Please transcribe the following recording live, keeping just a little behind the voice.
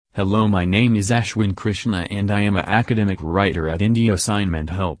Hello, my name is Ashwin Krishna and I am an academic writer at India Assignment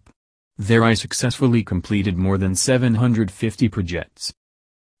Help. There I successfully completed more than 750 projects.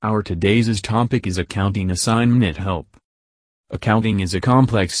 Our today's topic is Accounting Assignment Help. Accounting is a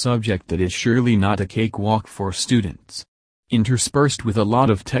complex subject that is surely not a cakewalk for students. Interspersed with a lot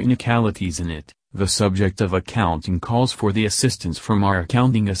of technicalities in it, the subject of accounting calls for the assistance from our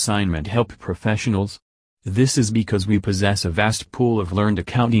Accounting Assignment Help professionals. This is because we possess a vast pool of learned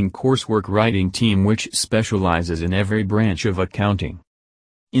accounting coursework writing team which specializes in every branch of accounting.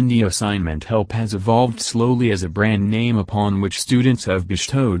 India Assignment Help has evolved slowly as a brand name upon which students have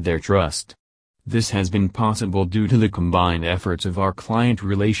bestowed their trust. This has been possible due to the combined efforts of our client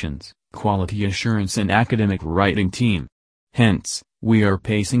relations, quality assurance and academic writing team. Hence, we are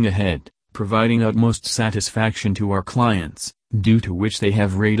pacing ahead, providing utmost satisfaction to our clients, due to which they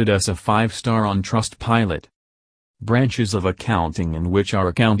have rated us a 5-star on Trustpilot. Branches of accounting in which our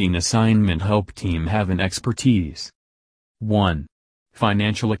Accounting Assignment Help team have an expertise. 1.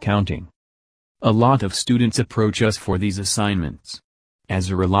 Financial accounting. A lot of students approach us for these assignments. As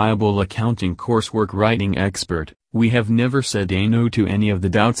a reliable accounting coursework writing expert, we have never said no to any of the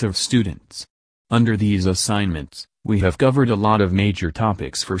doubts of students. Under these assignments, we have covered a lot of major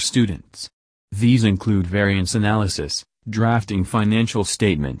topics for students. These include variance analysis, drafting financial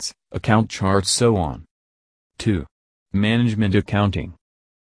statements, account charts, so on. 2. Management accounting.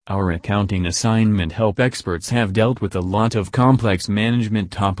 Our Accounting Assignment Help experts have dealt with a lot of complex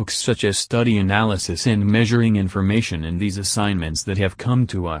management topics such as study analysis and measuring information in these assignments that have come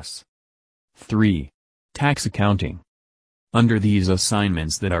to us. 3. Tax accounting. Under these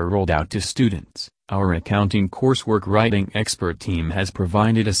assignments that are rolled out to students, our accounting coursework writing expert team has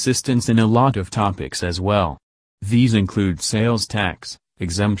provided assistance in a lot of topics as well. These include sales tax,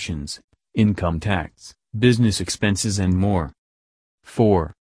 exemptions, income tax, business expenses and more.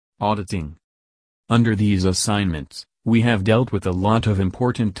 4. Auditing. Under these assignments, we have dealt with a lot of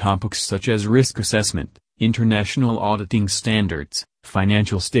important topics such as risk assessment, international auditing standards,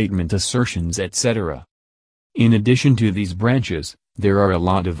 financial statement assertions, etc. In addition to these branches, there are a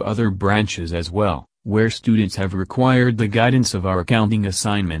lot of other branches as well, where students have required the guidance of our Accounting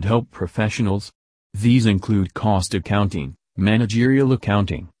Assignment Help professionals. These include cost accounting, managerial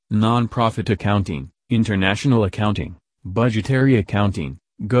accounting, non-profit accounting, international accounting, budgetary accounting,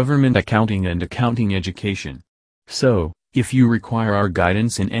 government accounting and accounting education. So, if you require our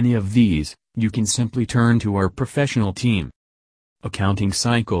guidance in any of these, you can simply turn to our professional team. Accounting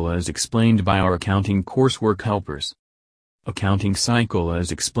cycle as explained by our accounting coursework helpers. Accounting cycle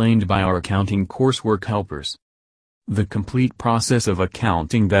as explained by our accounting coursework helpers. The complete process of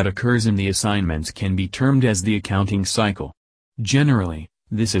accounting that occurs in the assignments can be termed as the accounting cycle. Generally,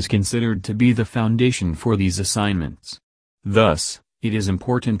 this is considered to be the foundation for these assignments. Thus, it is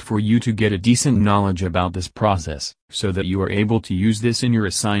important for you to get a decent knowledge about this process, so that you are able to use this in your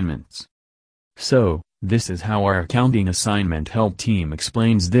assignments. So, this is how our Accounting Assignment Help team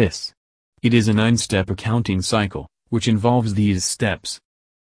explains this. It is a 9-step accounting cycle, which involves these steps.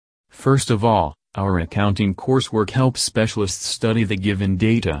 First of all, our accounting coursework help specialists study the given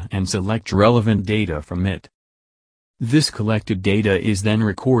data and select relevant data from it. This collected data is then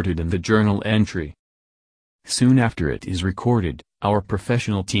recorded in the journal entry. Soon after it is recorded, our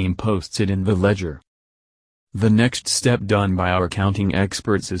professional team posts it in the ledger. The next step done by our accounting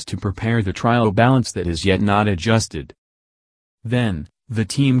experts is to prepare the trial balance that is yet not adjusted. Then, the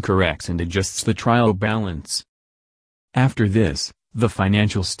team corrects and adjusts the trial balance. After this, the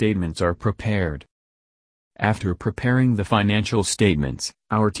financial statements are prepared. After preparing the financial statements,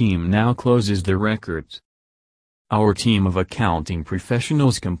 our team now closes the records. Our team of accounting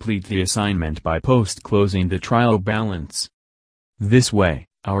professionals complete the assignment by post-closing the trial balance. This way,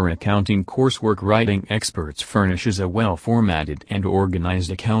 our accounting coursework writing experts furnishes a well-formatted and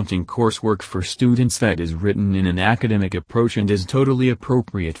organized accounting coursework for students that is written in an academic approach and is totally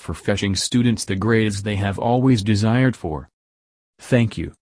appropriate for fetching students the grades they have always desired for. Thank you.